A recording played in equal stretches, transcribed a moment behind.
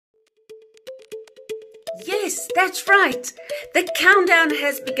Yes, that's right. The countdown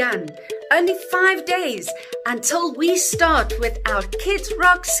has begun. Only 5 days until we start with our Kids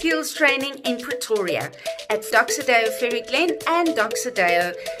Roc Skills Training in Pretoria at Doxodeo Ferry Glen and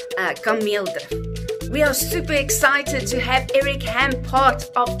Doxodeo Gameelde. We are super excited to have Eric Ham part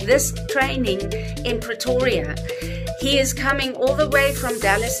of this training in Pretoria. He is coming all the way from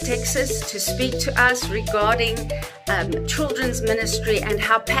Dallas, Texas to speak to us regarding children's ministry and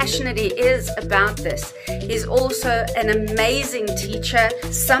how passionate he is about this. He's also an amazing teacher.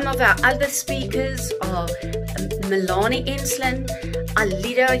 Some of our other speakers are Melanie Enslin,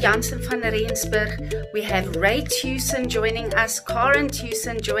 Alida Jansen van Rensburg. We have Ray Tewson joining us, Karen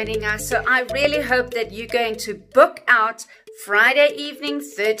Tewson joining us. So I really hope that you're going to book out Friday evening,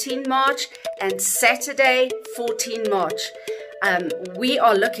 13 March, and Saturday, 14 March. We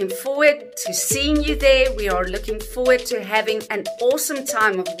are looking forward to seeing you there. We are looking forward to having an awesome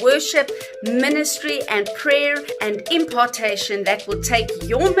time of worship, ministry, and prayer and impartation that will take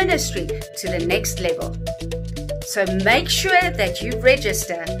your ministry to the next level. So make sure that you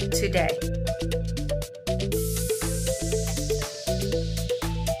register today.